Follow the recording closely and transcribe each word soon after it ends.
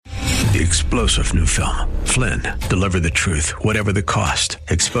the explosive new film, Flynn, deliver the truth, whatever the cost,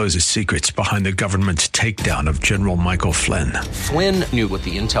 exposes secrets behind the government's takedown of General Michael Flynn. Flynn knew what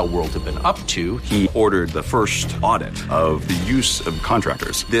the intel world had been up to. He ordered the first audit of the use of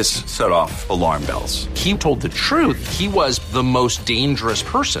contractors. This set off alarm bells. He told the truth. He was the most dangerous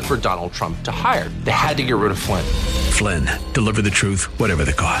person for Donald Trump to hire. They had to get rid of Flynn. Flynn, deliver the truth, whatever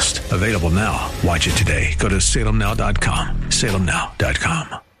the cost. Available now. Watch it today. Go to salemnow.com.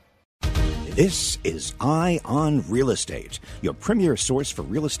 salemnow.com. This is Eye on Real Estate, your premier source for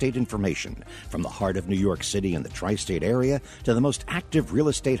real estate information. From the heart of New York City and the tri-state area to the most active real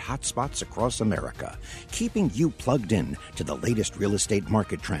estate hotspots across America. Keeping you plugged in to the latest real estate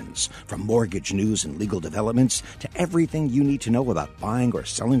market trends. From mortgage news and legal developments to everything you need to know about buying or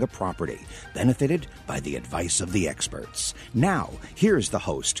selling a property. Benefited by the advice of the experts. Now, here's the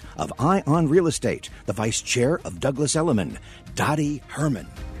host of Eye on Real Estate, the vice chair of Douglas Elliman, Dottie Herman.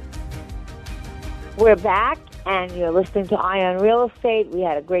 We're back, and you're listening to Eye on Real Estate. We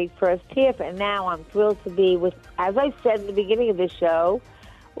had a great first tip, and now I'm thrilled to be with, as I said in the beginning of the show,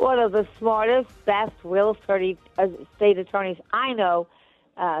 one of the smartest, best real estate attorneys I know,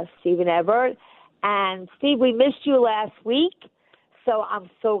 Stephen Everett. And, Steve, we missed you last week, so I'm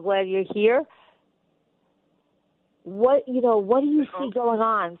so glad you're here. What do you see going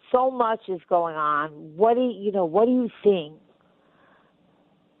on? So much is going on. What are you seeing?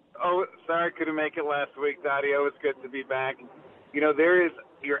 Oh, sorry I couldn't make it last week, Dottie. Always good to be back.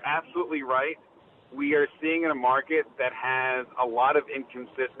 You're absolutely right. We are seeing in a market that has a lot of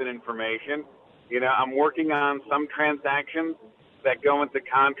inconsistent information. I'm working on some transactions that go into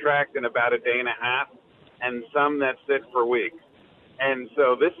contract in about a day and a half, and some that sit for weeks. And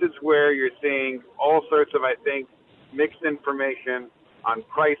so this is where you're seeing all sorts of, I think, mixed information on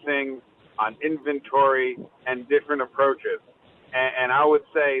pricing, on inventory, and different approaches. And I would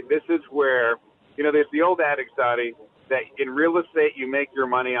say this is where, there's the old adage, Dottie, that in real estate you make your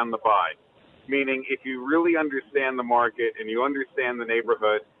money on the buy. Meaning if you really understand the market and you understand the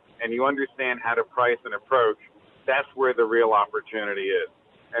neighborhood and you understand how to price and approach, that's where the real opportunity is.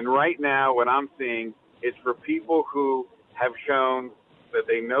 And right now what I'm seeing is for people who have shown that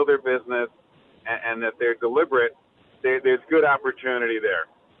they know their business and that they're deliberate, there's good opportunity there.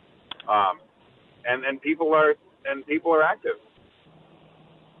 And people are active.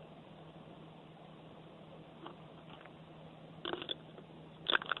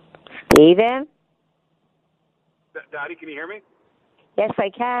 Steven? Dottie, can you hear me? Yes, I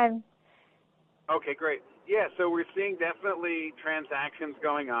can. Okay, great. Yeah, so we're seeing definitely transactions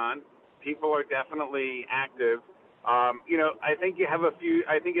going on. People are definitely active. I think you have a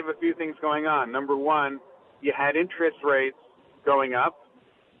few things going on. Number one, you had interest rates going up.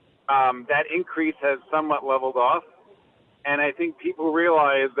 That increase has somewhat leveled off. And I think people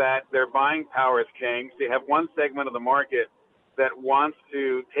realize that their buying power has changed. You have one segment of the market that wants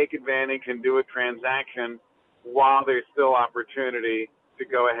to take advantage and do a transaction while there's still opportunity to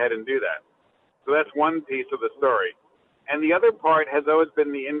go ahead and do that. So that's one piece of the story. And the other part has always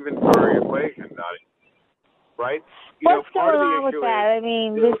been the inventory equation, Dottie. Right? What's going on with that? I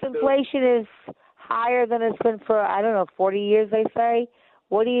mean, this inflation is higher than it's been for, 40 years, they say.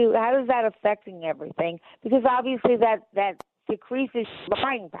 How is that affecting everything? Because obviously that decreases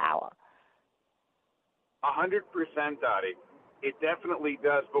buying power. 100%, Dottie. It definitely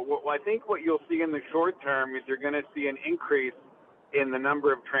does. But I think what you'll see in the short term is you're going to see an increase in the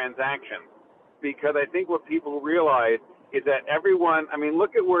number of transactions. Because I think what people realize is that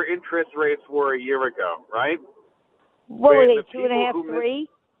look at where interest rates were a year ago, right? What were they, 2.5%, 3%?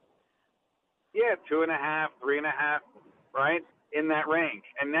 Yeah, 2.5%, 3.5%, right? In that range.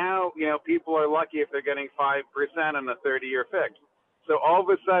 And now, people are lucky if they're getting 5% on a 30-year fix. So all of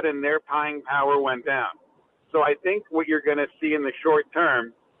a sudden, their buying power went down. So I think what you're going to see in the short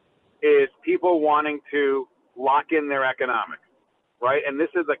term is people wanting to lock in their economics, right? And this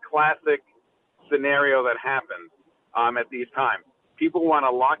is a classic scenario that happens at these times. People want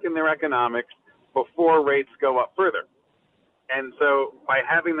to lock in their economics before rates go up further. And so by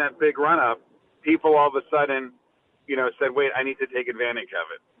having that big run-up, people all of a sudden, said, wait, I need to take advantage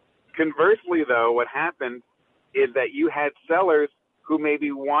of it. Conversely, though, what happened is that you had sellers who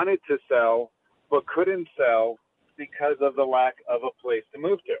maybe wanted to sell but couldn't sell because of the lack of a place to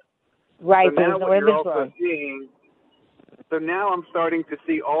move to. Right, so now there's no inventory. So now I'm starting to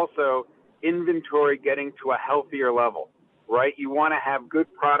see also inventory getting to a healthier level, right? You want to have good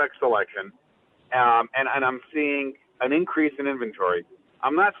product selection, and I'm seeing an increase in inventory.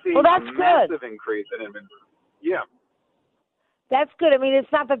 I'm not seeing a massive increase in inventory. Yeah. That's good. I mean,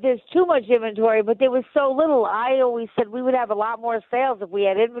 it's not that there's too much inventory, but there was so little. I always said we would have a lot more sales if we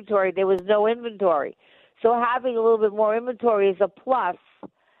had inventory. There was no inventory. So having a little bit more inventory is a plus, is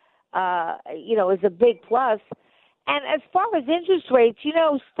a big plus. And as far as interest rates,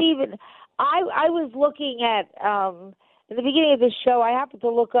 Stephen, I was looking at, in the beginning of the show, I happened to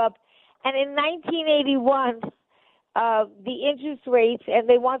look up, and in 1981, the interest rates, and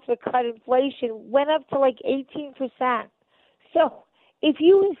they wanted to cut inflation, went up to like 18%. So if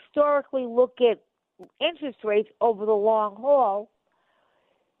you historically look at interest rates over the long haul,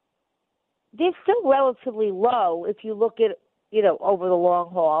 they're still relatively low if you look at, over the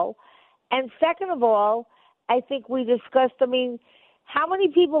long haul. And second of all, I think we discussed, how many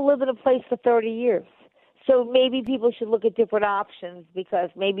people live in a place for 30 years? So maybe people should look at different options because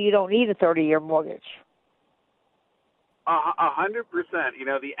maybe you don't need a 30-year mortgage. 100%.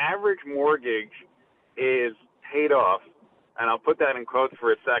 The average mortgage is paid off, and I'll put that in quotes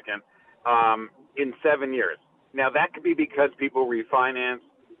for a second, in 7 years. Now, that could be because people refinance,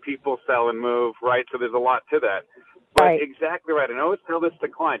 people sell and move, right? So there's a lot to that. But right. Exactly right. And I always tell this to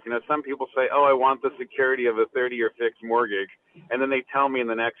clients. Some people say, I want the security of a 30-year fixed mortgage. And then they tell me in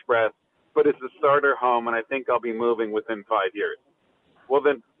the next breath, but it's a starter home, and I think I'll be moving within 5 years. Well,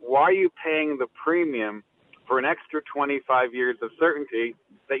 then why are you paying the premium for an extra 25 years of certainty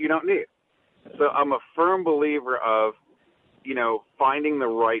that you don't need? So I'm a firm believer of, finding the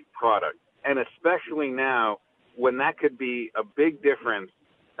right product. And especially now when that could be a big difference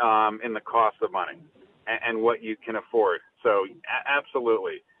in the cost of money and what you can afford. So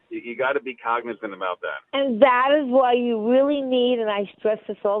absolutely, you got to be cognizant about that. And that is why you really need, and I stress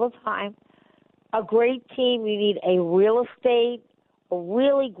this all the time, a great team. You need a really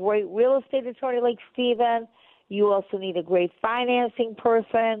great real estate attorney like Stephen. You also need a great financing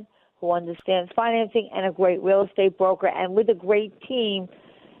person who understands financing and a great real estate broker. And with a great team,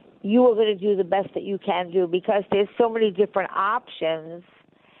 you are going to do the best that you can do because there's so many different options.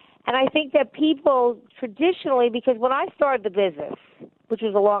 And I think that people traditionally, because when I started the business, which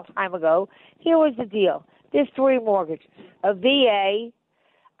was a long time ago, here was the deal. There's 3 mortgages. A VA,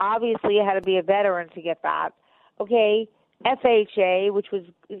 obviously you had to be a veteran to get that. Okay, FHA, which was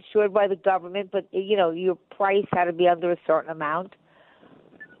insured by the government, but, your price had to be under a certain amount.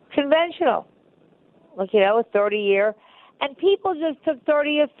 Conventional, a 30-year. And people just took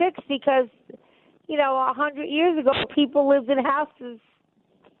 30-year fixed because, 100 years ago, people lived in houses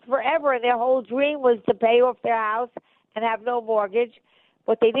forever, and their whole dream was to pay off their house and have no mortgage.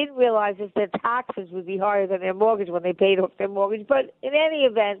 What they didn't realize is their taxes would be higher than their mortgage when they paid off their mortgage. But in any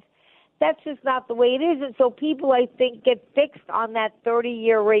event, that's just not the way it is. And so people, I think, get fixed on that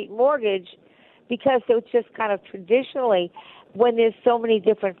 30-year rate mortgage because it's just kind of traditionally when there's so many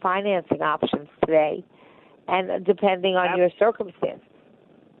different financing options today and depending on your circumstance.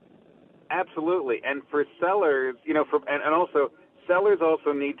 Absolutely. And for sellers, and also sellers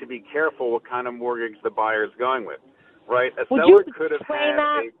also need to be careful what kind of mortgage the buyer is going with, right? A seller could have had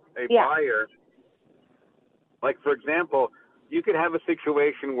a buyer, like, for example, you could have a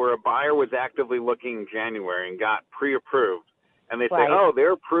situation where a buyer was actively looking in January and got pre-approved, and they say,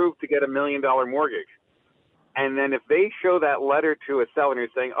 they're approved to get $1 million mortgage. And then if they show that letter to a seller and you're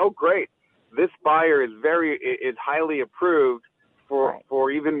saying, oh, great, this buyer is highly approved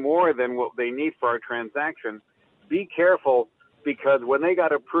for even more than what they need for our transaction, be careful because when they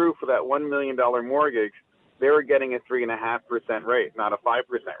got approved for that $1 million mortgage, they were getting a 3.5% rate, not a 5%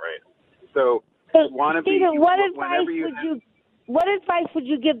 rate. So Stephen, what advice would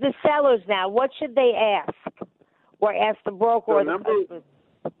you give the sellers now? What should they ask? Or ask the broker or the customer?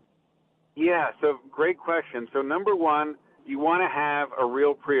 Yeah, so great question. So number one, you want to have a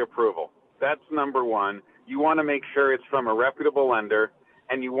real pre-approval. That's number one. You want to make sure it's from a reputable lender,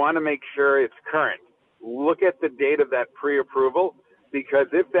 and you want to make sure it's current. Look at the date of that pre-approval,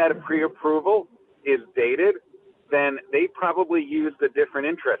 because if that pre-approval is dated, then they probably used a different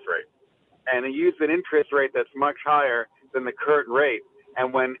interest rate. And they used an interest rate that's much higher than the current rate.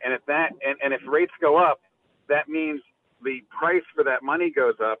 And if rates go up, that means the price for that money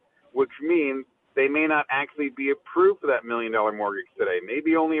goes up, which means they may not actually be approved for that $1 million mortgage today.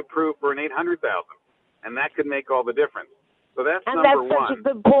 Maybe only approved for an $800,000, and that could make all the difference. So that's number one. And that's such a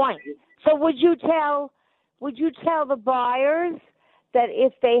good point. So would you tell the buyers that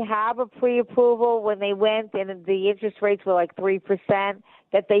if they have a pre-approval when they went and the interest rates were like 3%,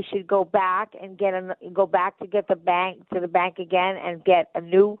 that they should go back and get the bank again and get a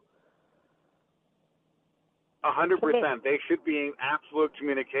new? 100%. They should be in absolute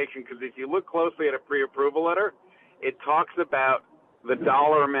communication, because if you look closely at a pre-approval letter, it talks about the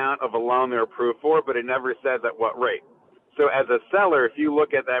dollar amount of a loan they're approved for, but it never says at what rate. So as a seller, if you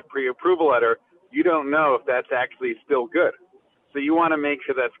look at that pre-approval letter, you don't know if that's actually still good. So you want to make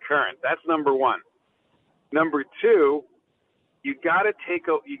sure that's current. That's number one. Number two, you got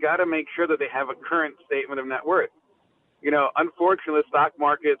to make sure that they have a current statement of net worth. Unfortunately, the stock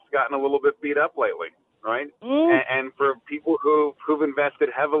market's gotten a little bit beat up lately, right? And for people who've invested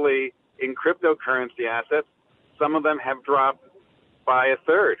heavily in cryptocurrency assets, some of them have dropped by a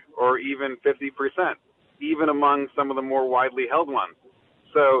third or even 50%, even among some of the more widely held ones.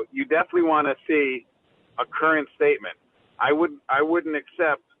 So you definitely want to see a current statement. I wouldn't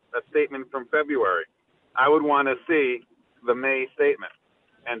accept a statement from February. I would want to see the May statement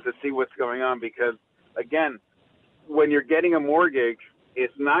and to see what's going on, because again, when you're getting a mortgage,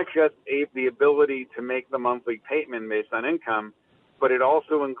 it's not just the ability to make the monthly payment based on income, but it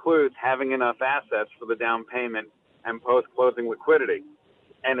also includes having enough assets for the down payment and post-closing liquidity.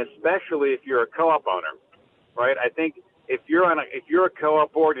 And especially if you're a co-op owner, right? I think if you're a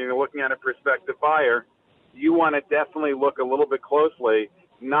co-op board and you're looking at a prospective buyer, you want to definitely look a little bit closely,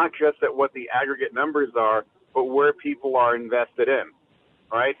 not just at what the aggregate numbers are, but where people are invested in,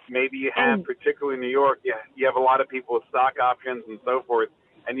 right? Maybe you have, particularly in New York, you have a lot of people with stock options and so forth,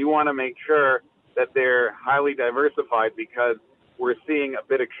 and you want to make sure that they're highly diversified, because we're seeing a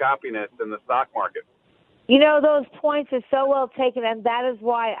bit of choppiness in the stock market. Those points are so well taken, and that is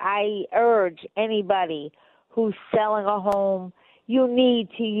why I urge anybody who's selling a home, you need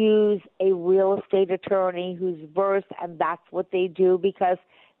to use a real estate attorney who's versed, and that's what they do, because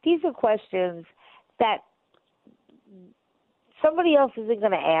these are questions that somebody else isn't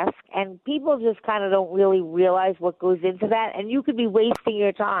going to ask, and people just kind of don't really realize what goes into that, and you could be wasting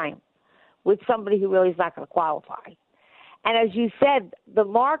your time with somebody who really is not going to qualify. And as you said, the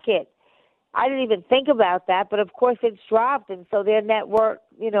market, I didn't even think about that, but of course it's dropped, and so their net worth,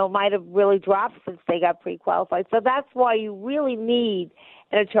 might have really dropped since they got pre-qualified. So that's why you really need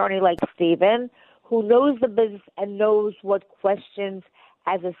an attorney like Stephen, who knows the business and knows what questions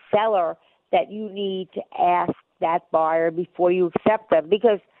as a seller that you need to ask that buyer before you accept them.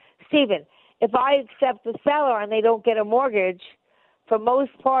 Because, Stephen, if I accept the seller and they don't get a mortgage, for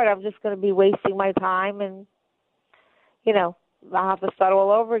most part, I'm just going to be wasting my time, and, I'll have to start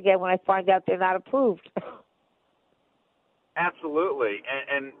all over again when I find out they're not approved. Absolutely.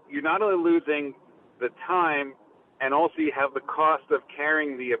 And you're not only losing the time, and also you have the cost of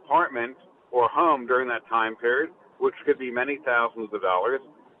carrying the apartment or home during that time period, which could be many thousands of dollars.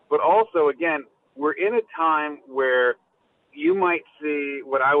 But also, again, we're in a time where you might see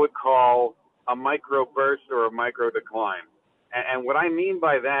what I would call a micro burst or a micro decline. And what I mean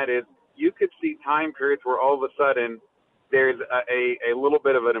by that is you could see time periods where all of a sudden there's a little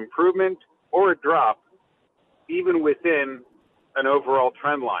bit of an improvement or a drop, even within an overall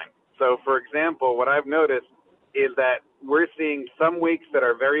trend line. So, for example, what I've noticed is that we're seeing some weeks that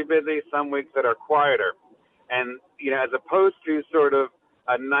are very busy, some weeks that are quieter. And, as opposed to sort of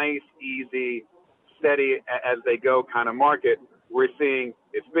a nice, easy, steady as they go kind of market, we're seeing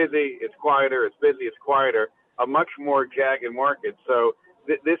it's busy, it's quieter, it's busy, it's quieter, a much more jagged market. So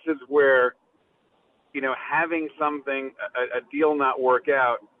this is where, having something, a deal not work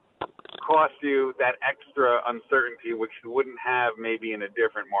out, costs you that extra uncertainty, which you wouldn't have maybe in a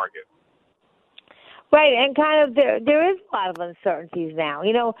different market. Right, and kind of there is a lot of uncertainties now.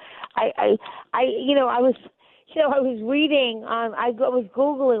 I was reading on, I was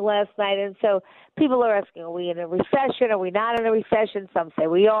Googling last night, and so people are asking, are we in a recession? Are we not in a recession? Some say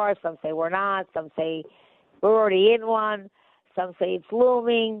we are, some say we're not, some say we're already in one, some say it's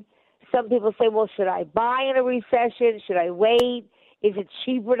looming. Some people say, well, should I buy in a recession? Should I wait? Is it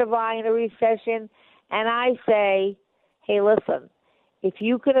cheaper to buy in a recession? And I say, hey, listen, if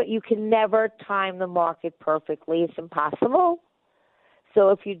you can never time the market perfectly. It's impossible.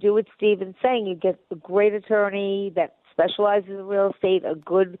 So if you do what Stephen's saying, you get a great attorney that specializes in real estate, a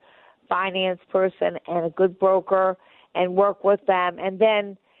good finance person, and a good broker, and work with them. And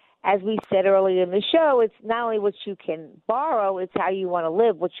then, as we said earlier in the show, it's not only what you can borrow, it's how you want to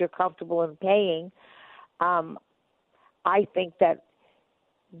live, what you're comfortable in paying. I think that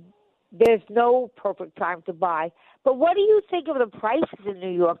there's no perfect time to buy. But what do you think of the prices in New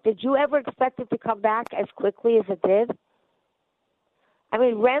York? Did you ever expect it to come back as quickly as it did? I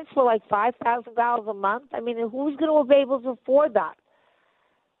mean, rents were like $5,000 a month. I mean, who's going to be able to afford that?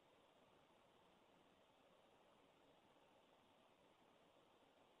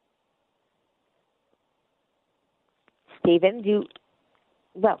 Stephen,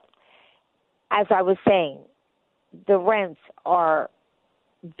 well, as I was saying, the rents are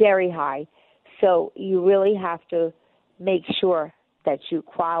very high, so you really have to make sure that you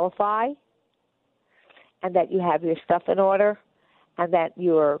qualify and that you have your stuff in order, and that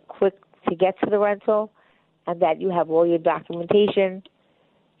you're quick to get to the rental, and that you have all your documentation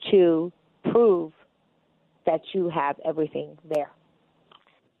to prove that you have everything there.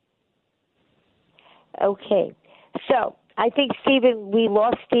 Okay, so I think we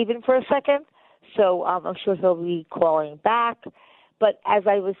lost Stephen for a second, so I'm sure he'll be calling back. But as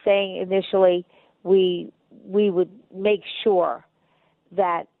I was saying initially, we would make sure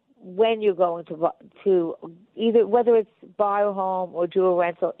that when you're going to either, whether it's buy a home or do a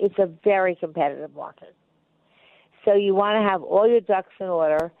rental, it's a very competitive market. So you want to have all your ducks in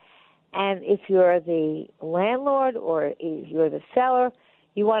order. And if you're the landlord or if you're the seller,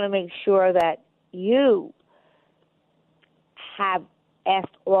 you want to make sure that you have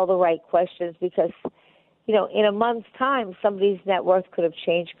asked all the right questions, because, you know, in a month's time, somebody's net worth could have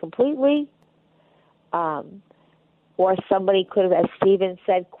changed completely. Or somebody could have, as Stephen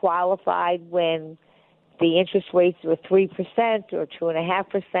said, qualified when the interest rates were 3% or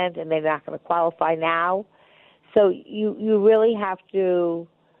 2.5%, and they're not going to qualify now. So you really have to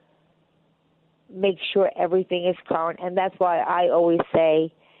make sure everything is current, and that's why I always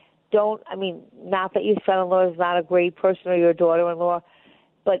say, not that your son-in-law is not a great person or your daughter-in-law,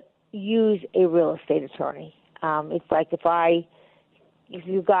 but use a real estate attorney. It's like if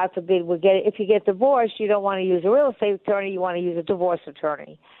you, God forbid, if you get divorced, you don't want to use a real estate attorney, you want to use a divorce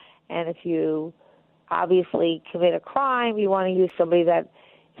attorney. And if you obviously commit a crime, you want to use somebody that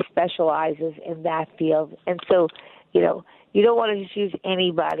specializes in that field. And so, you know, you don't want to just use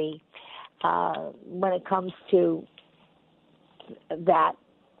anybody when it comes to that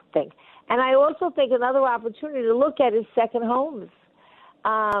thing. And I also think another opportunity to look at is second homes.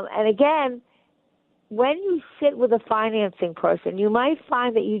 And again, when you sit with a financing person, you might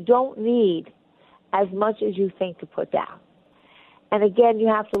find that you don't need as much as you think to put down. And again, you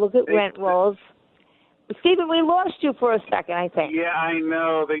have to look at rent rolls. Stephen, we lost you for a second, I think. Yeah, I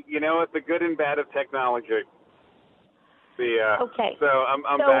know. You know what? The good and bad of technology. Okay. So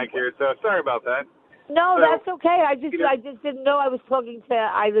I'm back here. So sorry about that. No, that's okay. I just didn't know I was talking to.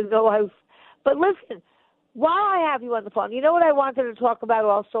 I didn't know I was. But listen, while I have you on the phone, you know what I wanted to talk about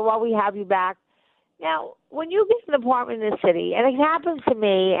also while we have you back. Now, when you get an apartment in the city, and it happened to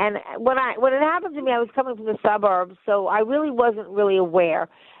me, and when it happened to me, I was coming from the suburbs, so I really wasn't really aware.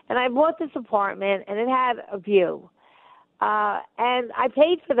 And I bought this apartment, and it had a view. And I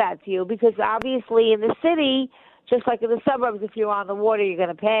paid for that view because obviously in the city, just like in the suburbs, if you're on the water, you're going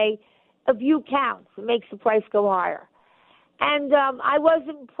to pay. A view counts. It makes the price go higher. And I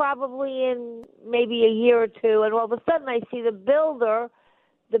wasn't probably in maybe a year or two, and all of a sudden I see the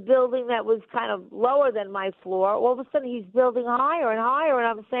building that was kind of lower than my floor, all of a sudden he's building higher and higher, and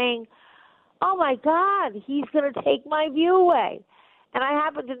I'm saying, oh, my God, he's going to take my view away. And I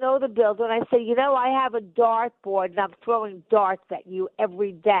happen to know the builder, and I said, you know, I have a dartboard, and I'm throwing darts at you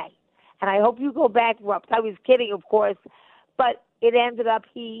every day, and I hope you go bankrupt. I was kidding, of course, but it ended up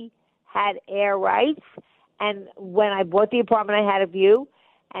he had air rights, and when I bought the apartment, I had a view,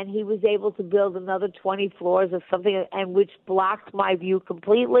 and he was able to build another 20 floors or something, and which blocked my view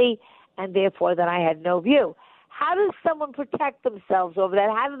completely, and therefore then I had no view. How does someone protect themselves over that?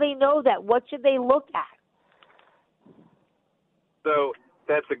 How do they know that? What should they look at? So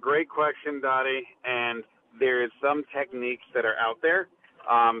that's a great question, Dottie, and there is some techniques that are out there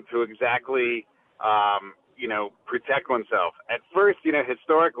to exactly, protect oneself. At first,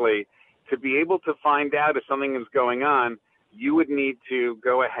 historically, to be able to find out if something is going on, you would need to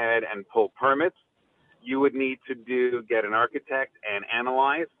go ahead and pull permits. You would need to get an architect and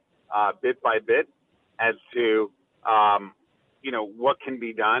analyze bit by bit as to, what can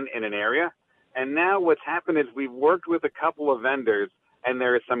be done in an area. And now what's happened is we've worked with a couple of vendors, and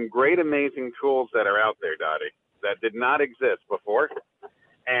there are some great, amazing tools that are out there, Dottie, that did not exist before.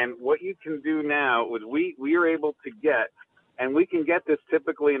 And what you can do now is we are able to get, and we can get this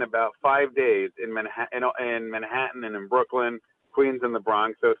typically in about 5 days in Manhattan and in Brooklyn, Queens, and the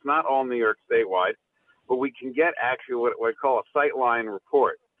Bronx. So it's not all New York statewide, but we can get actually what I call a sightline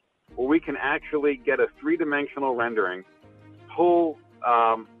report, where we can actually get a three-dimensional rendering,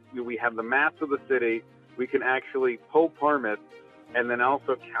 we have the maps of the city, we can actually pull permits, and then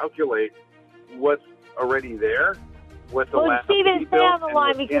also calculate what's already there. Stephen, stay on the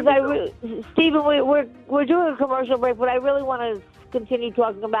line because Stephen, we're doing a commercial break, but I really want to continue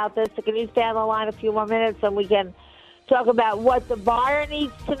talking about this. So can you stay on the line a few more minutes and we can talk about what the buyer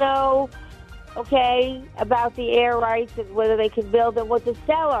needs to know, okay, about the air rights and whether they can build, and what the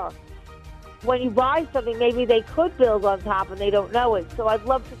seller, when you buy something, maybe they could build on top and they don't know it. So I'd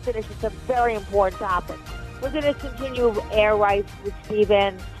love to finish. It's a very important topic. We're going to continue air rights with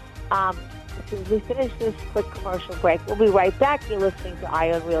Stephen. as soon as we finish this quick commercial break. We'll be right back. You're listening to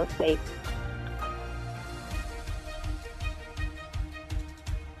Eye on Real Estate.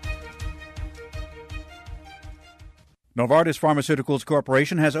 Novartis Pharmaceuticals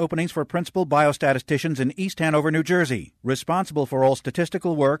Corporation has openings for principal biostatisticians in East Hanover, New Jersey, responsible for all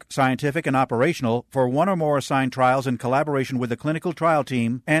statistical work, scientific and operational, for one or more assigned trials in collaboration with the clinical trial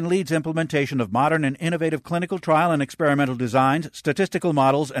team, and leads implementation of modern and innovative clinical trial and experimental designs, statistical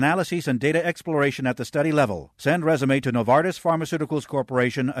models, analyses, and data exploration at the study level. Send resume to Novartis Pharmaceuticals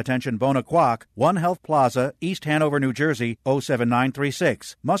Corporation, attention Bona Quack, One Health Plaza, East Hanover, New Jersey,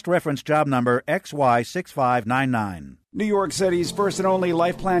 07936. Must reference job number XY6599. New York City's first and only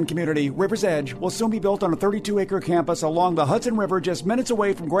life plan community, River's Edge, will soon be built on a 32-acre campus along the Hudson River just minutes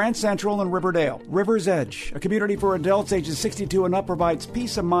away from Grand Central and Riverdale. River's Edge, a community for adults ages 62 and up, provides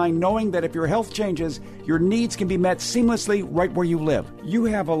peace of mind knowing that if your health changes, your needs can be met seamlessly right where you live. You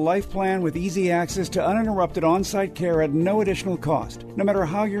have a life plan with easy access to uninterrupted on-site care at no additional cost, no matter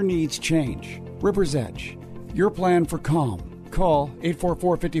how your needs change. River's Edge, your plan for calm. Call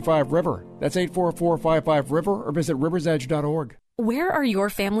 844-55-RIVER. That's 844-55-RIVER or visit riversedge.org. Where are your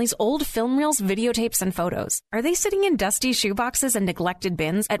family's old film reels, videotapes, and photos? Are they sitting in dusty shoeboxes and neglected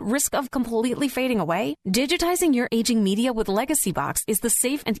bins at risk of completely fading away? Digitizing your aging media with LegacyBox is the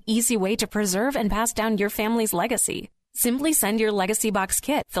safe and easy way to preserve and pass down your family's legacy. Simply send your LegacyBox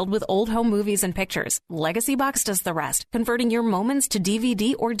kit filled with old home movies and pictures. LegacyBox does the rest, converting your moments to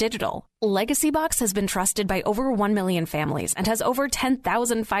DVD or digital. LegacyBox has been trusted by over 1 million families and has over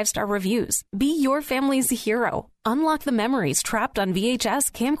 10,000 five-star reviews. Be your family's hero. Unlock the memories trapped on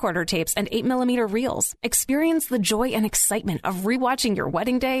VHS, camcorder tapes, and 8mm reels. Experience the joy and excitement of rewatching your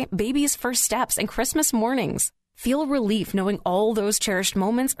wedding day, baby's first steps, and Christmas mornings. Feel relief knowing all those cherished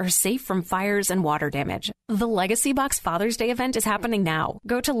moments are safe from fires and water damage. The LegacyBox Father's Day event is happening now.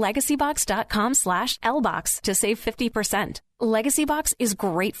 Go to legacybox.com/LBox to save 50%. LegacyBox is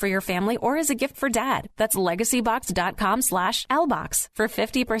great for your family or as a gift for dad. That's legacybox.com/LBox for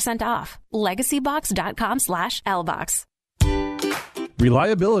 50% off. legacybox.com/LBox.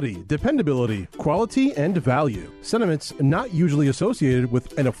 Reliability, dependability, quality, and value. Sentiments not usually associated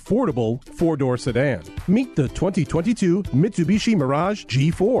with an affordable four-door sedan. Meet the 2022 Mitsubishi Mirage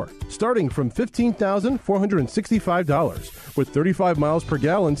G4, starting from $15,465. With 35 miles per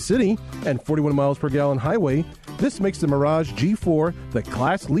gallon city and 41 miles per gallon highway, this makes the Mirage G4 the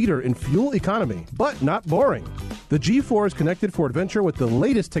class leader in fuel economy, but not boring. The G4 is connected for adventure with the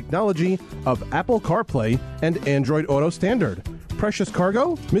latest technology of Apple CarPlay and Android Auto Standard. Precious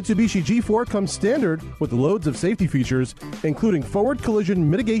cargo? Mitsubishi G4 comes standard with loads of safety features, including forward collision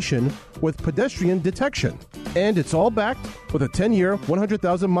mitigation with pedestrian detection. And it's all backed with a 10-year,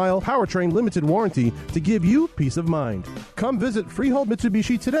 100,000-mile powertrain limited warranty to give you peace of mind. Come visit Freehold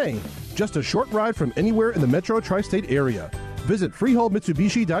Mitsubishi today. Just a short ride from anywhere in the Metro Tri-State area. Visit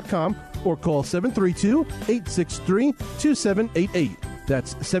freeholdmitsubishi.com or call 732-863-2788.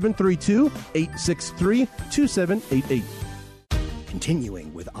 That's 732-863-2788.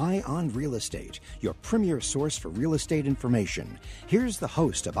 Continuing with Eye on Real Estate, your premier source for real estate information. Here's the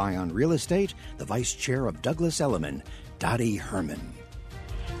host of Eye on Real Estate, the Vice Chair of Douglas Elliman, Dottie Herman.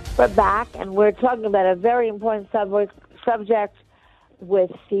 We're back, and we're talking about a very important subject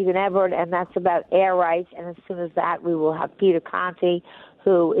with Stephen Everett, and that's about air rights. And as soon as that, we will have Peter Conti,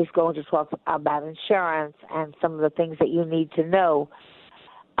 who is going to talk about insurance and some of the things that you need to know.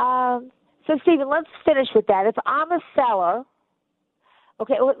 So, Stephen, let's finish with that. If I'm a seller,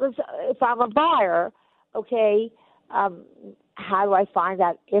 okay, if I'm a buyer, okay, how do I find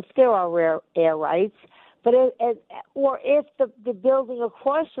out if there are air rights? But if the building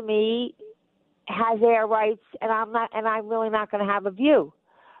across from me has air rights, and I'm really not going to have a view,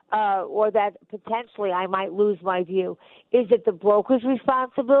 or that potentially I might lose my view. Is it the broker's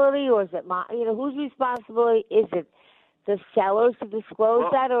responsibility, or is it whose responsibility? Is it the sellers to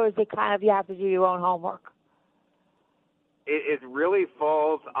disclose that, or is it kind of you have to do your own homework? It really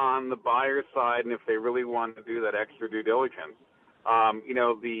falls on the buyer's side, and if they really want to do that extra due diligence.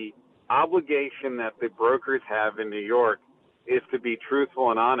 The obligation that the brokers have in New York is to be truthful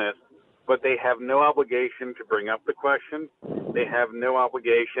and honest, but they have no obligation to bring up the question. They have no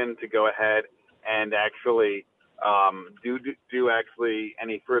obligation to go ahead and actually do actually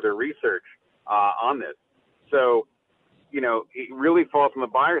any further research on this. So, it really falls on the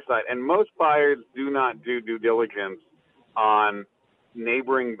buyer's side, and most buyers do not do due diligence on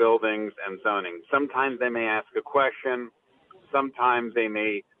neighboring buildings and zoning. Sometimes they may ask a question. Sometimes they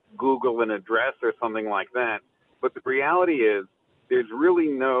may Google an address or something like that. But the reality is there's really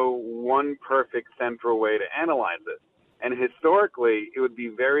no one perfect central way to analyze it. And historically, it would be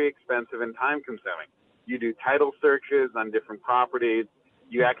very expensive and time-consuming. You do title searches on different properties.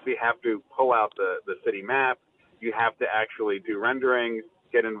 You actually have to pull out the city map. You have to actually do renderings,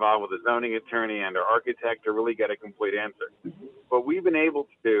 get involved with a zoning attorney and or architect to really get a complete answer. But we've been able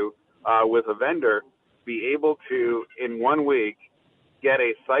to, with a vendor, be able to, in 1 week, get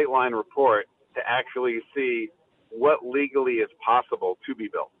a sightline report to actually see what legally is possible to be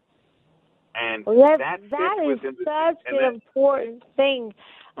built. And that is such an important thing.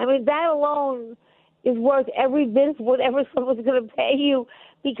 I mean, that alone is worth every bit of whatever someone's going to pay you,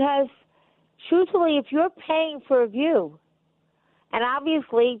 because truthfully, if you're paying for a view, and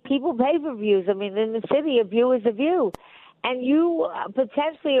obviously people pay for views. I mean, in the city, a view is a view, and you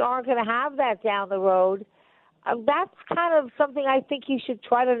potentially aren't going to have that down the road. That's kind of something I think you should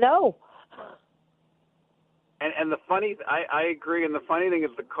try to know. And the funny, I agree. And the funny thing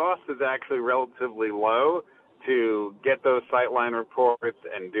is, the cost is actually relatively low to get those sightline reports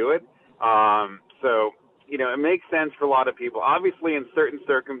and do it. So, you know, it makes sense for a lot of people. Obviously, in certain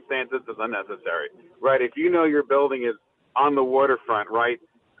circumstances, it's unnecessary, right? If you know your building is on the waterfront, right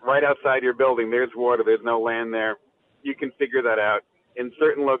outside your building, there's water, there's no land there, you can figure that out. In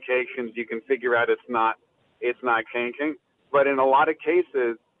certain locations, you can figure out it's not changing. But in a lot of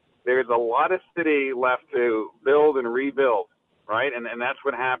cases, there's a lot of city left to build and rebuild, right? And that's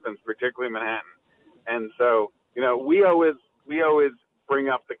what happens, particularly in Manhattan. And so, you know, we always bring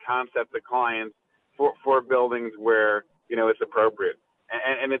up the concept to clients for buildings where, you know, it's appropriate.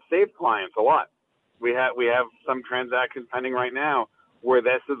 And it saves clients a lot. We have some transactions pending right now where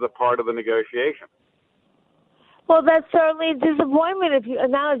this is a part of the negotiation. Well, that's certainly a disappointment.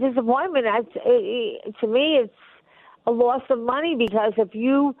 Not a disappointment. To me, it's a loss of money, because if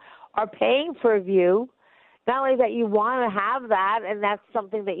you are paying for a view, not only that you want to have that, and that's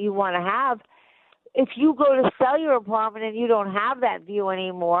something that you want to have, if you go to sell your apartment and you don't have that view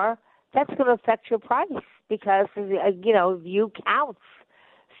anymore, that's going to affect your price, because, you know, view counts.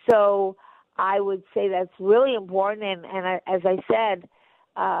 So I would say that's really important, and as I said,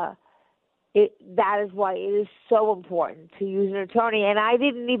 that is why it is so important to use an attorney. And I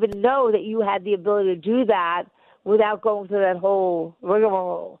didn't even know that you had the ability to do that without going through that whole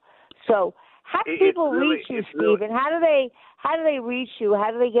rigmarole. So how do people reach you, Steve? And how do they reach you?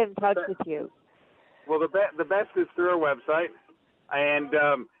 How do they get in touch with you? Well, the best is through our website, and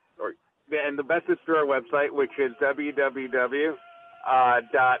the best is through our website, which is www.cassin,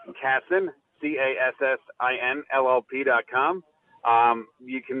 CASSINLLP.com.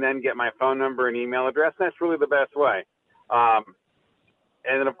 You can then get my phone number and email address. That's really the best way. And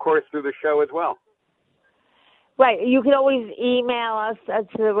then, of course, through the show as well. Right. You can always email us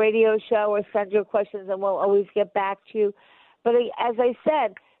to the radio show or send your questions, and we'll always get back to you. But as I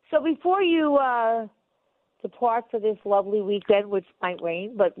said, so before you depart for this lovely weekend, which might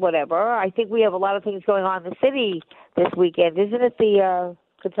rain, but whatever, I think we have a lot of things going on in the city this weekend. Isn't it the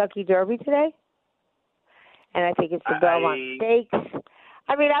Kentucky Derby today? And I think it's the Belmont Stakes.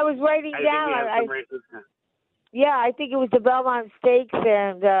 I mean, I was writing down. I think it was the Belmont Stakes,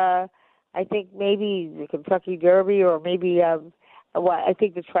 and I think maybe the Kentucky Derby, or maybe I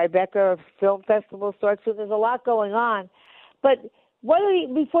think the Tribeca Film Festival starts soon. There's a lot going on, but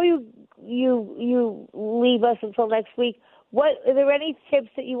before you leave us until next week, are there any tips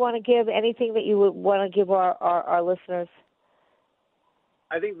that you want to give? Anything that you would want to give our listeners?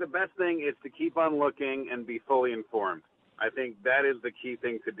 I think the best thing is to keep on looking and be fully informed. I think that is the key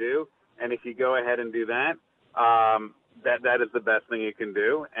thing to do. And if you go ahead and do that, that is the best thing you can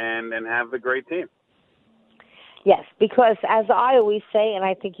do, and have a great team. Yes, because as I always say, and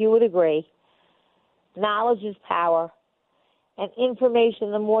I think you would agree, knowledge is power. And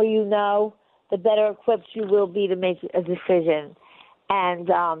information, the more you know, the better equipped you will be to make a decision. And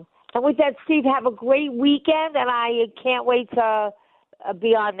with that, Steve, have a great weekend, and I can't wait to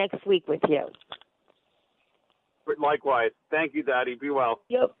be on next week with you. Likewise. Thank you, Dottie. Be well.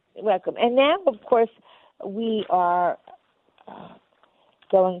 You're welcome. And now, of course, we are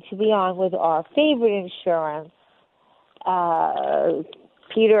going to be on with our favorite insurance,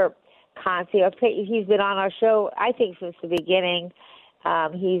 Peter Conti. He's been on our show, I think, since the beginning.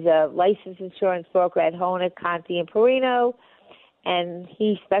 He's a licensed insurance broker at Honig, Conti, and Perino, and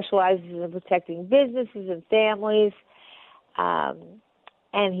he specializes in protecting businesses and families.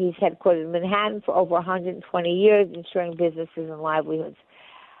 And he's headquartered in Manhattan for over 120 years, insuring businesses and livelihoods.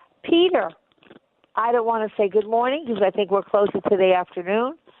 Peter, I don't want to say good morning because I think we're closer to the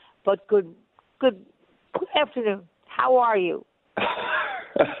afternoon, but good afternoon. How are you?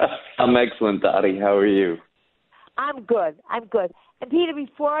 I'm excellent, Dottie. How are you? I'm good. And Peter,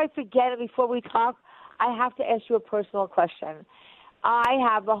 before I forget it, before we talk, I have to ask you a personal question. I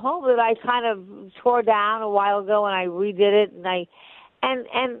have a home that I kind of tore down a while ago, and I redid it,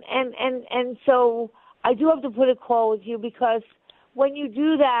 and so I do have to put a call with you, because when you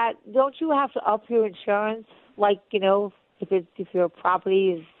do that, don't you have to up your insurance? Like, if your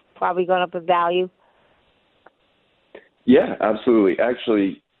property is probably going up in value. Yeah, absolutely.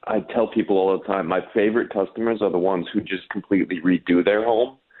 Actually, I tell people all the time, my favorite customers are the ones who just completely redo their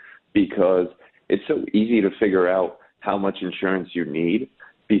home, because it's so easy to figure out how much insurance you need,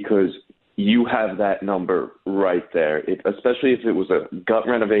 because you have that number right there. Especially if it was a gut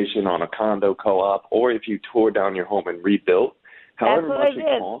renovation on a condo co-op, or if you tore down your home and rebuilt, however much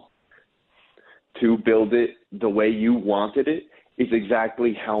it costs to build it the way you wanted it is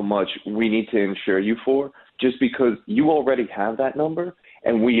exactly how much we need to insure you for, just because you already have that number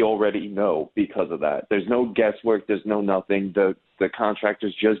and we already know because of that. There's no guesswork. There's no nothing. The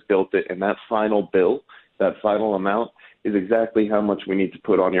contractors just built it, and that final bill, that final amount, is exactly how much we need to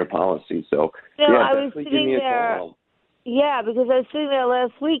put on your policy. So, I was sitting there. Yeah, because I was sitting there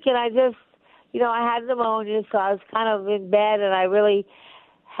last week, and I just, I had pneumonia, so I was kind of in bed, and I really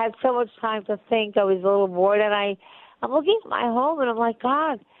had so much time to think. I was a little bored, and I'm looking at my home, and I'm like,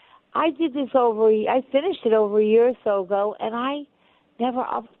 God, I did this I finished it over a year or so ago, and I never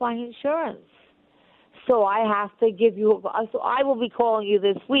upped my insurance. So I have to give you, so I will be calling you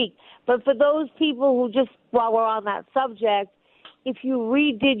this week. But for those people who just, while we're on that subject, if you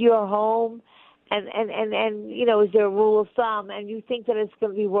redid your home and is there a rule of thumb, and you think that it's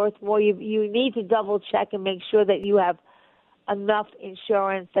going to be worth more, you need to double check and make sure that you have enough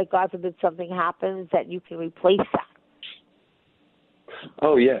insurance that, God forbid, something happens, that you can replace that.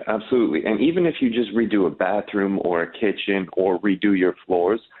 Oh, yeah, absolutely. And even if you just redo a bathroom or a kitchen or redo your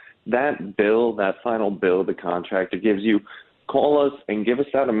floors, that bill, that final bill the contractor gives you, call us and give us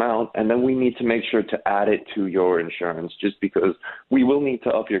that amount, and then we need to make sure to add it to your insurance, just because we will need to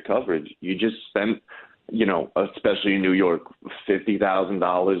up your coverage. You just spent, especially in New York,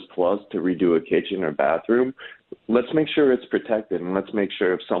 $50,000 plus to redo a kitchen or bathroom. Let's make sure it's protected, and let's make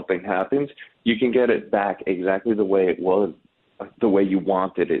sure if something happens, you can get it back exactly the way it was, the way you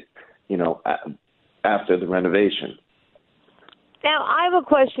wanted it, after the renovation. Now, I have a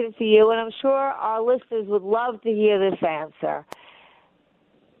question for you, and I'm sure our listeners would love to hear this answer.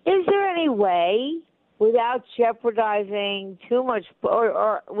 Is there any way, without jeopardizing too much,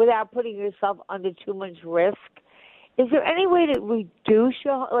 or without putting yourself under too much risk, is there any way to reduce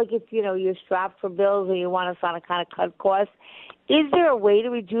if you're strapped for bills or you want to kind of cut costs, is there a way to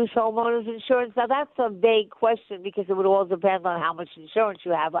reduce homeowners insurance? Now, that's a vague question, because it would all depend on how much insurance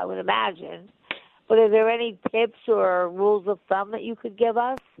you have, I would imagine. But are there any tips or rules of thumb that you could give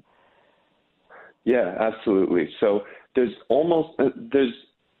us? Yeah, absolutely. So there's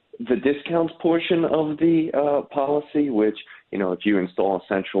the discounts portion of the policy, which, if you install a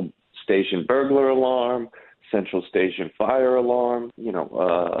central station burglar alarm, central station fire alarm,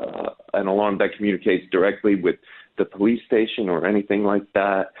 an alarm that communicates directly with the police station or anything like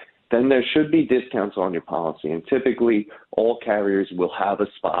that, then there should be discounts on your policy. And typically all carriers will have a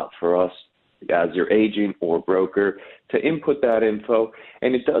spot for us as your agent or broker to input that info,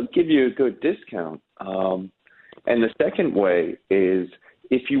 and it does give you a good discount. And the second way is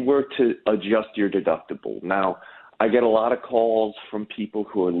if you were to adjust your deductible. Now, I get a lot of calls from people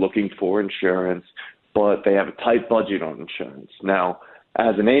who are looking for insurance, but they have a tight budget on insurance. Now,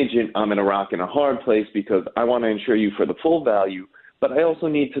 as an agent, I'm in a rock and a hard place, because I want to insure you for the full value, but I also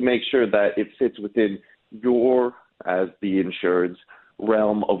need to make sure that it fits within your, as the insured's,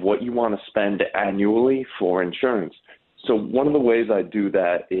 realm of what you want to spend annually for insurance. So one of the ways I do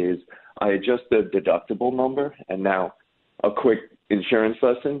that is I adjust the deductible number. And now a quick insurance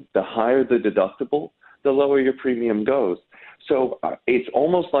lesson: the higher the deductible, the lower your premium goes. So it's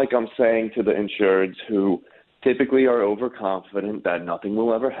almost like I'm saying to the insureds who typically are overconfident that nothing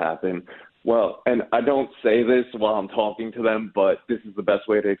will ever happen. Well, and I don't say this while I'm talking to them, but this is the best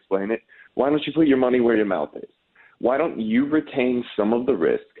way to explain it. Why don't you put your money where your mouth is? Why don't you retain some of the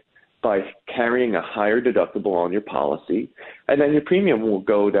risk by carrying a higher deductible on your policy, and then your premium will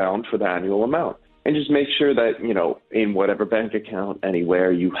go down for the annual amount. And just make sure that, in whatever bank account,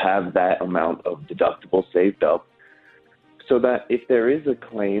 anywhere, you have that amount of deductible saved up, so that if there is a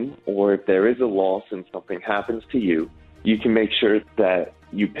claim or if there is a loss and something happens to you, you can make sure that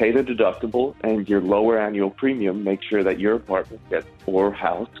you pay the deductible, and your lower annual premium make sure that your apartment or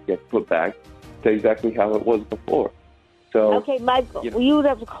house gets put back to exactly how it was before. So, okay, Michael, you would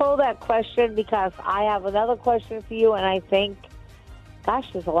have to call that question, because I have another question for you, and I think,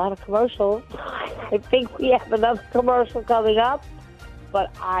 gosh, there's a lot of commercials. I think we have another commercial coming up,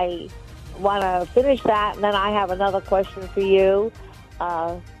 but I want to finish that, and then I have another question for you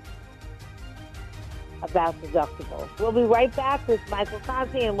about deductibles. We'll be right back with Michael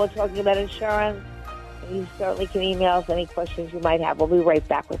Conti, and we're talking about insurance. And you certainly can email us any questions you might have. We'll be right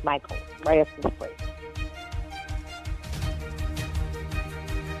back with Michael right after this break.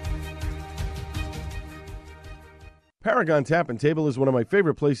 Paragon Tap and Table is one of my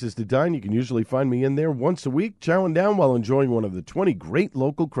favorite places to dine. You can usually find me in there once a week, chowing down while enjoying one of the 20 great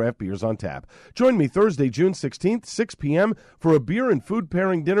local craft beers on tap. Join me Thursday, June 16th, 6 p.m. for a beer and food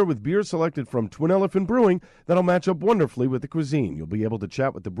pairing dinner with beers selected from Twin Elephant Brewing that'll match up wonderfully with the cuisine. You'll be able to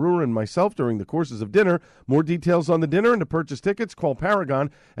chat with the brewer and myself during the courses of dinner. More details on the dinner and to purchase tickets, call Paragon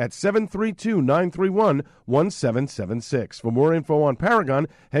at 732-931-1776. For more info on Paragon,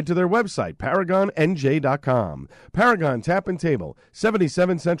 head to their website, ParagonNJ.com. Paragon Tap and Table,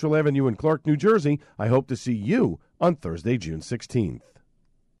 77 Central Avenue in Clark, New Jersey. I hope to see you on Thursday, June 16th.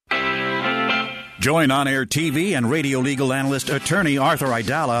 Join on-air TV and radio legal analyst attorney Arthur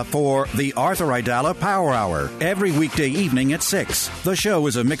Aidala for the Arthur Aidala Power Hour every weekday evening at 6. The show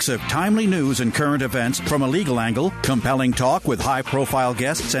is a mix of timely news and current events from a legal angle, compelling talk with high-profile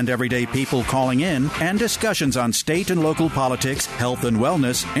guests and everyday people calling in, and discussions on state and local politics, health and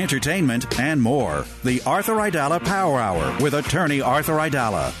wellness, entertainment, and more. The Arthur Aidala Power Hour with attorney Arthur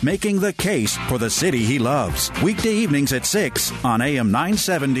Aidala, making the case for the city he loves. Weekday evenings at 6 on AM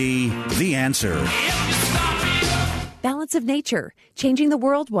 970, The Answer. Balance of Nature, changing the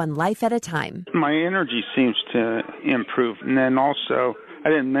world one life at a time. My energy seems to improve. And then also, I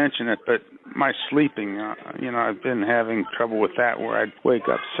didn't mention it, but my sleeping, I've been having trouble with that where I'd wake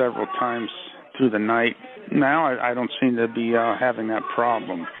up several times through the night. Now I don't seem to be having that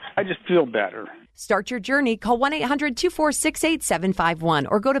problem. I just feel better. Start your journey. Call 1-800-246-8751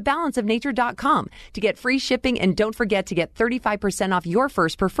 or go to balanceofnature.com to get free shipping, and don't forget to get 35% off your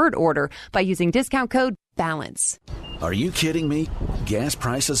first preferred order by using discount code BALANCE. Are you kidding me? Gas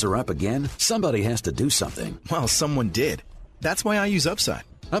prices are up again? Somebody has to do something. Well, someone did. That's why I use Upside.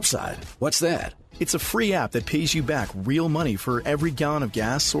 Upside? What's that? It's a free app that pays you back real money for every gallon of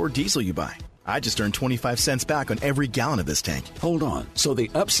gas or diesel you buy. I just earned 25 cents back on every gallon of this tank. Hold on. So the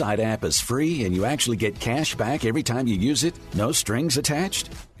Upside app is free and you actually get cash back every time you use it? No strings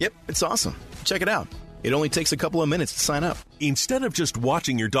attached? Yep, it's awesome. Check it out. It only takes a couple of minutes to sign up. Instead of just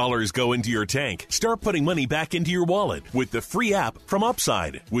watching your dollars go into your tank, start putting money back into your wallet with the free app from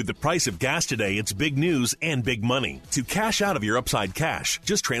Upside. With the price of gas today, it's big news and big money. To cash out of your Upside cash,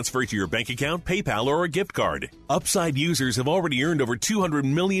 just transfer it to your bank account, PayPal, or a gift card. Upside users have already earned over $200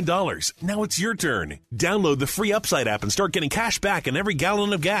 million. Now it's your turn. Download the free Upside app and start getting cash back on every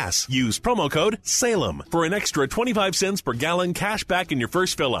gallon of gas. Use promo code SALEM for an extra 25 cents per gallon cash back in your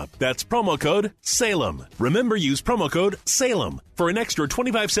first fill-up. That's promo code SALEM. Remember, use promo code SALEM for an extra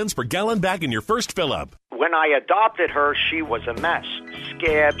 25 cents per gallon back in your first fill-up. When I adopted her, she was a mess.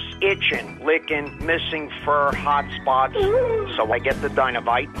 Scabs, itching, licking, missing fur, hot spots. So I get the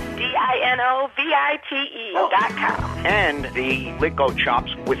Dinovite. DINOVITE.com. And the Lico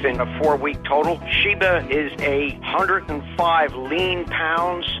Chops. Within a 4-week total, Sheba is 105 lean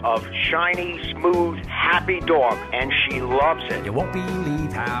pounds of shiny, smooth, happy dog. And she loves it. You won't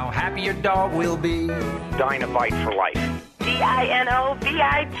believe how happy your dog will be. Dinovite for life.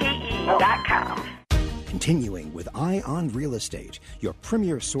 DINOVITE.com. Continuing with Eye on Real Estate, your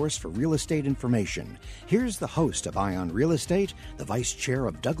premier source for real estate information. Here's the host of Eye on Real Estate, the vice chair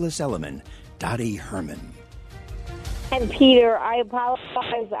of Douglas Elliman, Dottie Herman. And Peter, I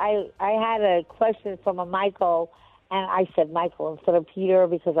apologize. I had a question from a Michael, and I said Michael instead of Peter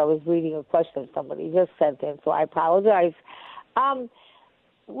because I was reading a question somebody just sent in, so I apologize. So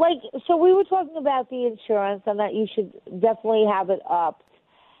we were talking about the insurance and that you should definitely have it up.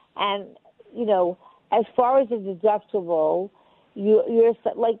 And, as far as the deductible, you're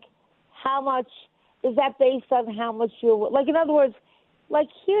like, how much is that based on how much you're like? In other words, like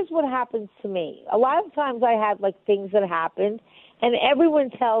here's what happens to me. A lot of times I have like things that happened, and everyone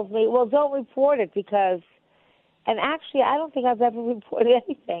tells me, well, don't report it because. And actually, I don't think I've ever reported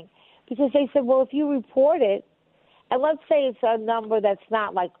anything because they said, well, if you report it, and let's say it's a number that's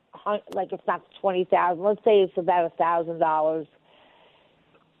not like it's not $20,000. Let's say it's about $1,000.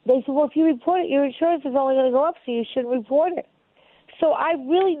 They said, well, if you report it, your insurance is only going to go up, so you shouldn't report it. So I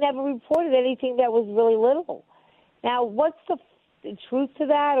really never reported anything that was really little. Now, what's the truth to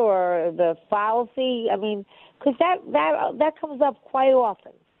that or the fallacy? I mean, because that comes up quite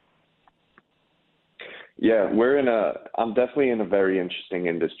often. Yeah, I'm definitely in a very interesting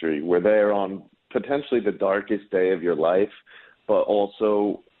industry. We're there on potentially the darkest day of your life, but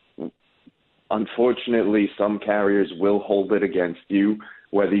also, unfortunately, some carriers will hold it against you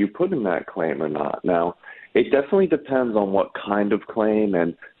whether you put in that claim or not. Now, it definitely depends on what kind of claim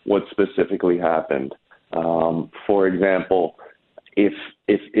and what specifically happened. For example, if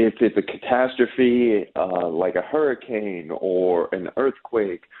it's a catastrophe like a hurricane or an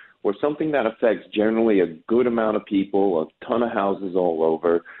earthquake or something that affects generally a good amount of people, a ton of houses all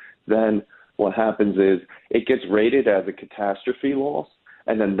over, then what happens is it gets rated as a catastrophe loss,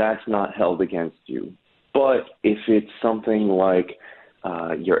 and then that's not held against you. But if it's something like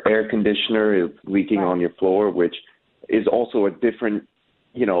your air conditioner is leaking on your floor, which is also a different,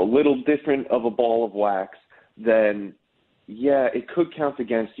 a little different of a ball of wax, then yeah, it could count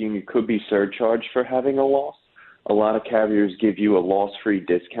against you and you could be surcharged for having a loss. A lot of carriers give you a loss-free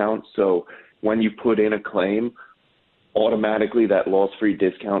discount, so when you put in a claim, automatically that loss-free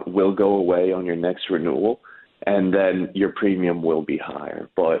discount will go away on your next renewal, and then your premium will be higher.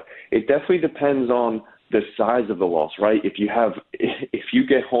 But it definitely depends on the size of the loss, right? If you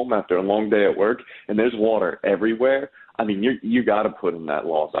get home after a long day at work and there's water everywhere, I mean, you got to put in that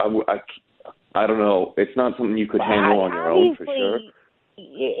loss. I don't know. It's not something you could handle on your own for sure.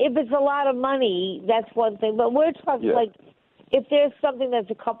 If it's a lot of money, that's one thing. But we're talking like if there's something that's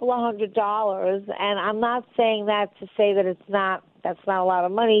a couple of $100s, and I'm not saying that to say that that's not a lot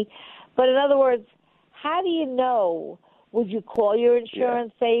of money, but in other words, how do you know? Would you call your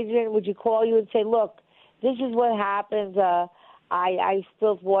insurance agent? Would you call you and say, look, this is what happened. I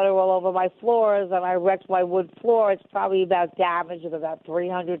spilled water all over my floors and I wrecked my wood floor. It's probably about damage of about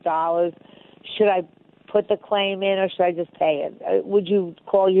 $300. Should I put the claim in or should I just pay it? Would you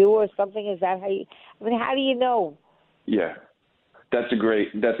call you or something? Is that how you? I mean, how do you know? Yeah, that's a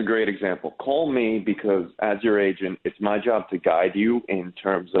great example. Call me because as your agent, it's my job to guide you in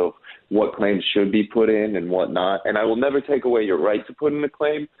terms of what claims should be put in and what not. And I will never take away your right to put in a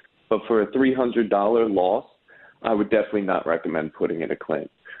claim, but for a $300 loss, I would definitely not recommend putting in a claim.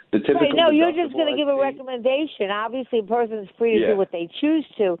 The typical you're just going to give a recommendation. Obviously, a person's free to do what they choose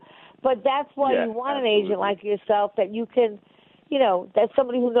to, but that's why you want an agent like yourself that you can, that's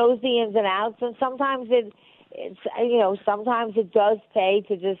somebody who knows the ins and outs. And sometimes sometimes it does pay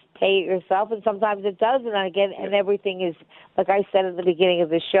to just pay it yourself, and sometimes it doesn't. And again, and everything is, like I said at the beginning of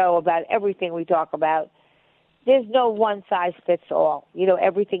the show about everything we talk about, there's no one size fits all.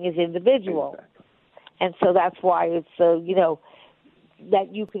 Everything is individual. Exactly. And so that's why it's,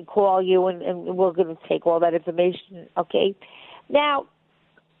 that you can call you and we're going to take all that information, okay? Now,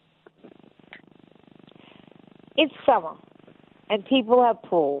 it's summer and people have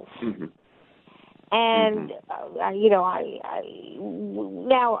pools. Mm-hmm. And,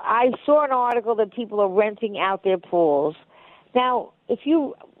 now I saw an article that people are renting out their pools. Now,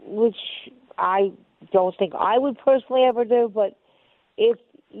 which I don't think I would personally ever do, but if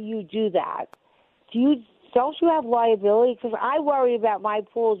you do that, don't you have liability? Because I worry about my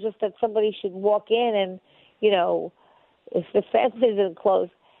pool, just that somebody should walk in and, if the fence isn't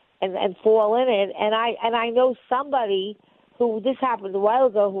closed and fall in it. And I know somebody who, this happened a while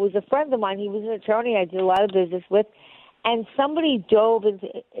ago, who was a friend of mine. He was an attorney I did a lot of business with. And somebody dove into,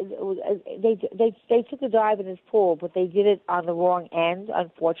 they took a dive in his pool, but they did it on the wrong end,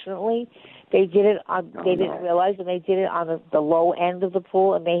 unfortunately. They did it they didn't realize, and they did it on the low end of the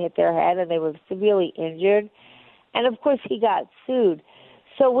pool, and they hit their head, and they were severely injured. And, of course, he got sued.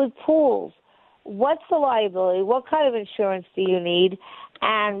 So with pools, what's the liability? What kind of insurance do you need?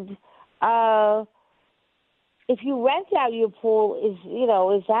 And if you rent out your pool,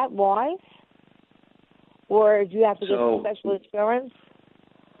 is that wise? Or do you have to get special insurance?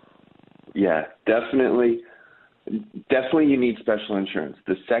 Yeah, definitely. Definitely you need special insurance.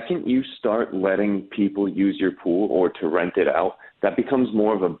 The second you start letting people use your pool or to rent it out, that becomes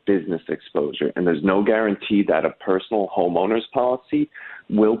more of a business exposure. And there's no guarantee that a personal homeowner's policy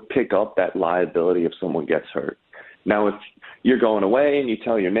will pick up that liability if someone gets hurt. Now, if you're going away and you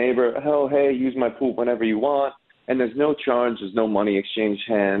tell your neighbor, oh, hey, use my pool whenever you want, and there's no charge, there's no money exchanged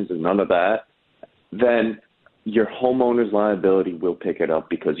hands and none of that, then your homeowner's liability will pick it up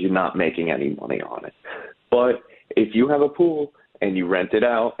because you're not making any money on it. But if you have a pool and you rent it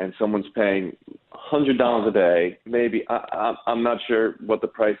out and someone's paying $100 a day, maybe, I'm not sure what the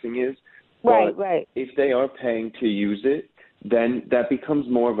pricing is, but right. If they are paying to use it, then that becomes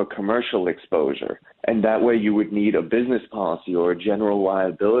more of a commercial exposure. And that way you would need a business policy or a general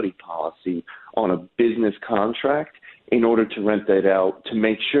liability policy on a business contract in order to rent that out to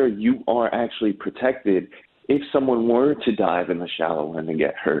make sure you are actually protected if someone were to dive in the shallow end and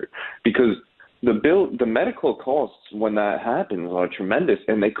get hurt. Because the medical costs when that happens are tremendous,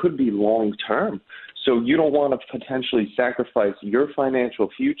 and they could be long-term. So you don't want to potentially sacrifice your financial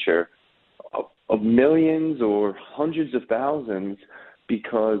future of millions or hundreds of thousands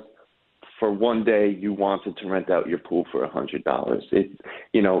because for one day you wanted to rent out your pool for $100.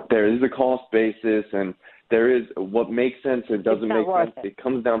 There is a cost basis, and there is what makes sense and doesn't make sense. It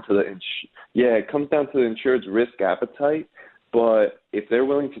comes down to the insured's risk appetite. But if they're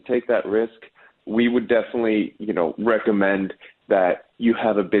willing to take that risk, we would definitely, recommend that you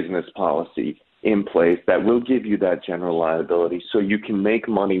have a business policy in place that will give you that general liability so you can make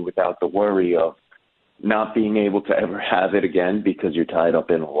money without the worry of not being able to ever have it again because you're tied up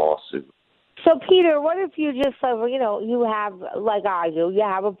in a lawsuit. So, Peter, what if you just, you have, like I do, you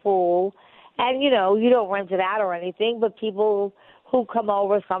have a pool, and, you don't rent it out or anything, but people who come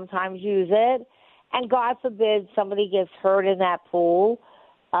over sometimes use it, and God forbid somebody gets hurt in that pool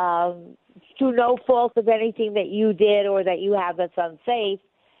through no fault of anything that you did or that you have that's unsafe.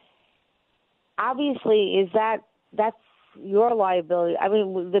 Obviously, that's your liability. I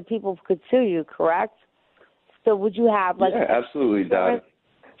mean, the people could sue you, correct? So would you have, Yeah, absolutely, Dad.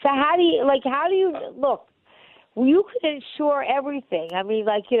 So how do you look? You can insure everything. I mean,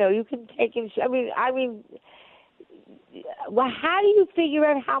 you can take insurance. Well, how do you figure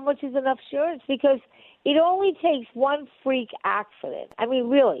out how much is enough insurance? Because it only takes one freak accident. I mean,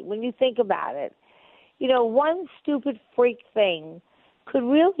 really, when you think about it, one stupid freak thing could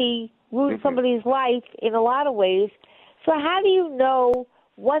really ruin somebody's life in a lot of ways. So how do you know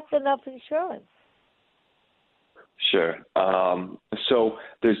what's enough insurance? Sure. So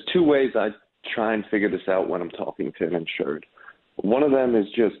there's two ways I try and figure this out when I'm talking to an insured. One of them is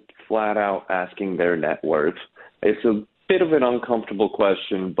just flat out asking their net worth. It's a bit of an uncomfortable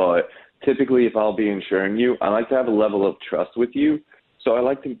question, but typically if I'll be insuring you, I like to have a level of trust with you. So I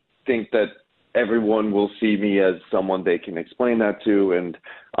like to think that everyone will see me as someone they can explain that to, and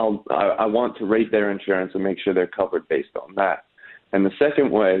I want to rate their insurance and make sure they're covered based on that. And the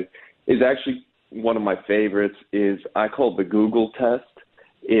second way is actually one of my favorites is I call the Google test.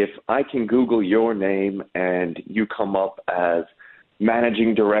 If I can Google your name and you come up as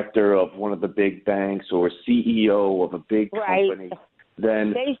managing director of one of the big banks or CEO of a big company,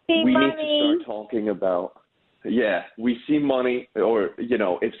 then we need to start talking about, we see money, or,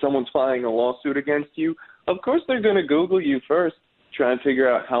 if someone's filing a lawsuit against you, of course they're going to Google you first, try and figure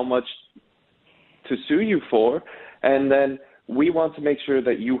out how much to sue you for, and then we want to make sure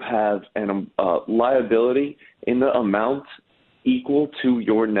that you have an liability in the amount equal to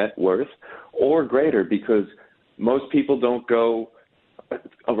your net worth or greater, because most people don't go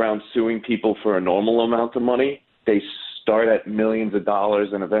around suing people for a normal amount of money. They start at millions of dollars,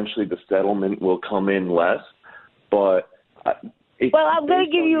 and eventually the settlement will come in less. But I'm going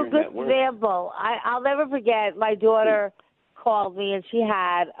to give you a good example. I'll never forget, my daughter called me, and she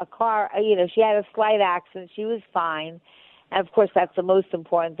had a car, she had a slight accident. She was fine. And, of course, that's the most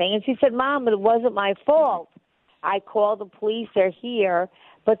important thing. And she said, Mom, but it wasn't my fault. I called the police. They're here.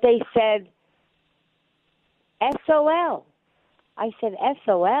 But they said, SOL. I said,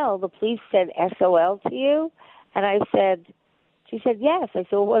 SOL? The police said SOL to you? And she said, yes. I said,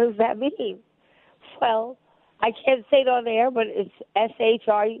 well, what does that mean? Well, I can't say it on air, but it's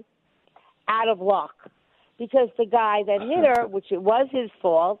SHR, out of luck. Because the guy that hit her, which it was his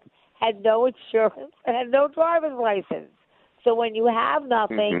fault, had no insurance and had no driver's license. So when you have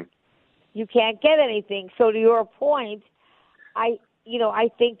nothing, you can't get anything. So to your point, I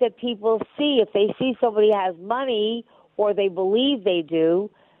think that people see, if they see somebody has money or they believe they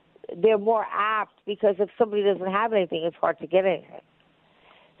do, they're more apt, because if somebody doesn't have anything, it's hard to get anything.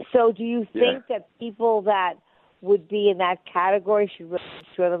 So do you think that people that would be in that category should really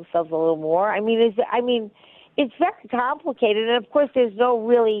insure themselves a little more? I mean, it's very complicated, and of course there's no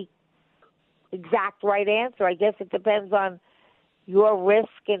really exact right answer. I guess it depends on your risk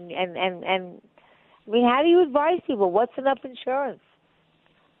and I mean, how do you advise people? What's enough insurance?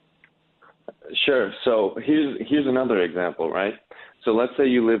 Sure. So here's another example, right? So let's say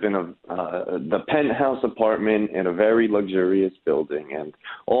you live in the penthouse apartment in a very luxurious building, and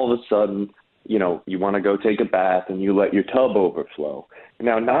all of a sudden, you want to go take a bath and you let your tub overflow.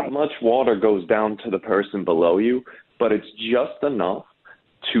 Now, not much water goes down to the person below you, but it's just enough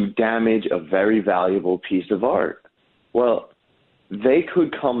to damage a very valuable piece of art. Well, they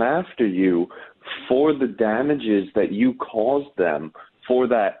could come after you for the damages that you caused them for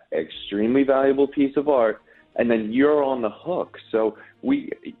that extremely valuable piece of art, and then you're on the hook. So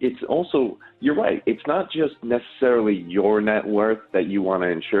it's also, you're right, it's not just necessarily your net worth that you want to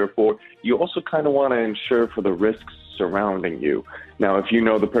insure for. You also kind of want to insure for the risks surrounding you. Now, if you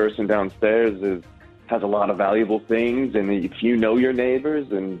know the person downstairs has a lot of valuable things, and if you know your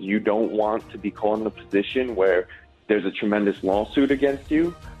neighbors and you don't want to be caught in a position where there's a tremendous lawsuit against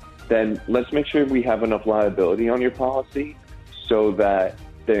you, then let's make sure we have enough liability on your policy so that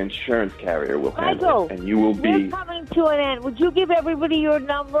the insurance carrier will handle it, and you will be... We're coming to an end. Would you give everybody your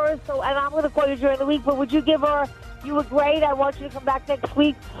number? And I'm going to call you during the week, but would you give her... You were great. I want you to come back next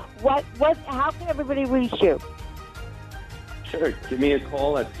week. How can everybody reach you? Sure. Give me a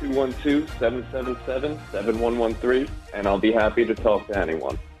call at 212-777-7113, and I'll be happy to talk to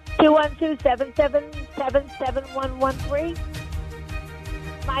anyone. 212-777-7113.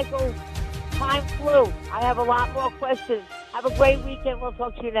 Michael, time flew. I have a lot more questions. Have a great weekend. We'll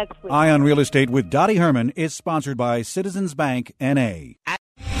talk to you next week. Eye on Real Estate with Dottie Herman is sponsored by Citizens Bank, N.A.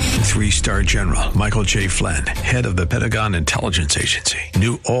 3-star General Michael J. Flynn, head of the Pentagon Intelligence Agency,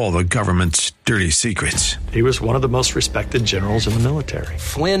 knew all the government's dirty secrets. He was one of the most respected generals in the military.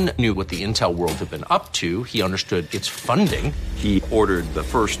 Flynn knew what the intel world had been up to. He understood its funding. He ordered the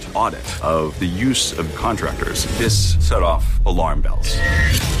first audit of the use of contractors. This set off alarm bells.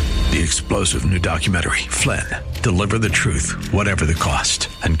 The explosive new documentary, Flynn, Deliver the Truth, Whatever the Cost,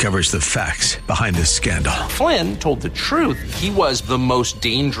 uncovers the facts behind this scandal. Flynn told the truth. He was the most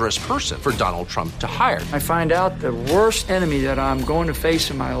dangerous person for Donald Trump to hire. I find out the worst enemy that I'm going to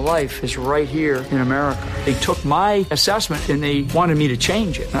face in my life is right here in America. They took my assessment and they wanted me to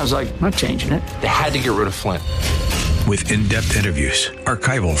change it. And I was like, I'm not changing it. They had to get rid of Flynn. With in-depth interviews,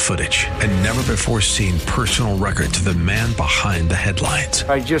 archival footage, and never-before-seen personal records of the man behind the headlines.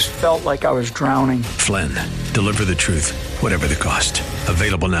 I just felt like I was drowning. Flynn, Deliver the Truth, Whatever the Cost.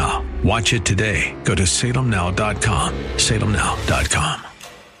 Available now. Watch it today. Go to salemnow.com. salemnow.com.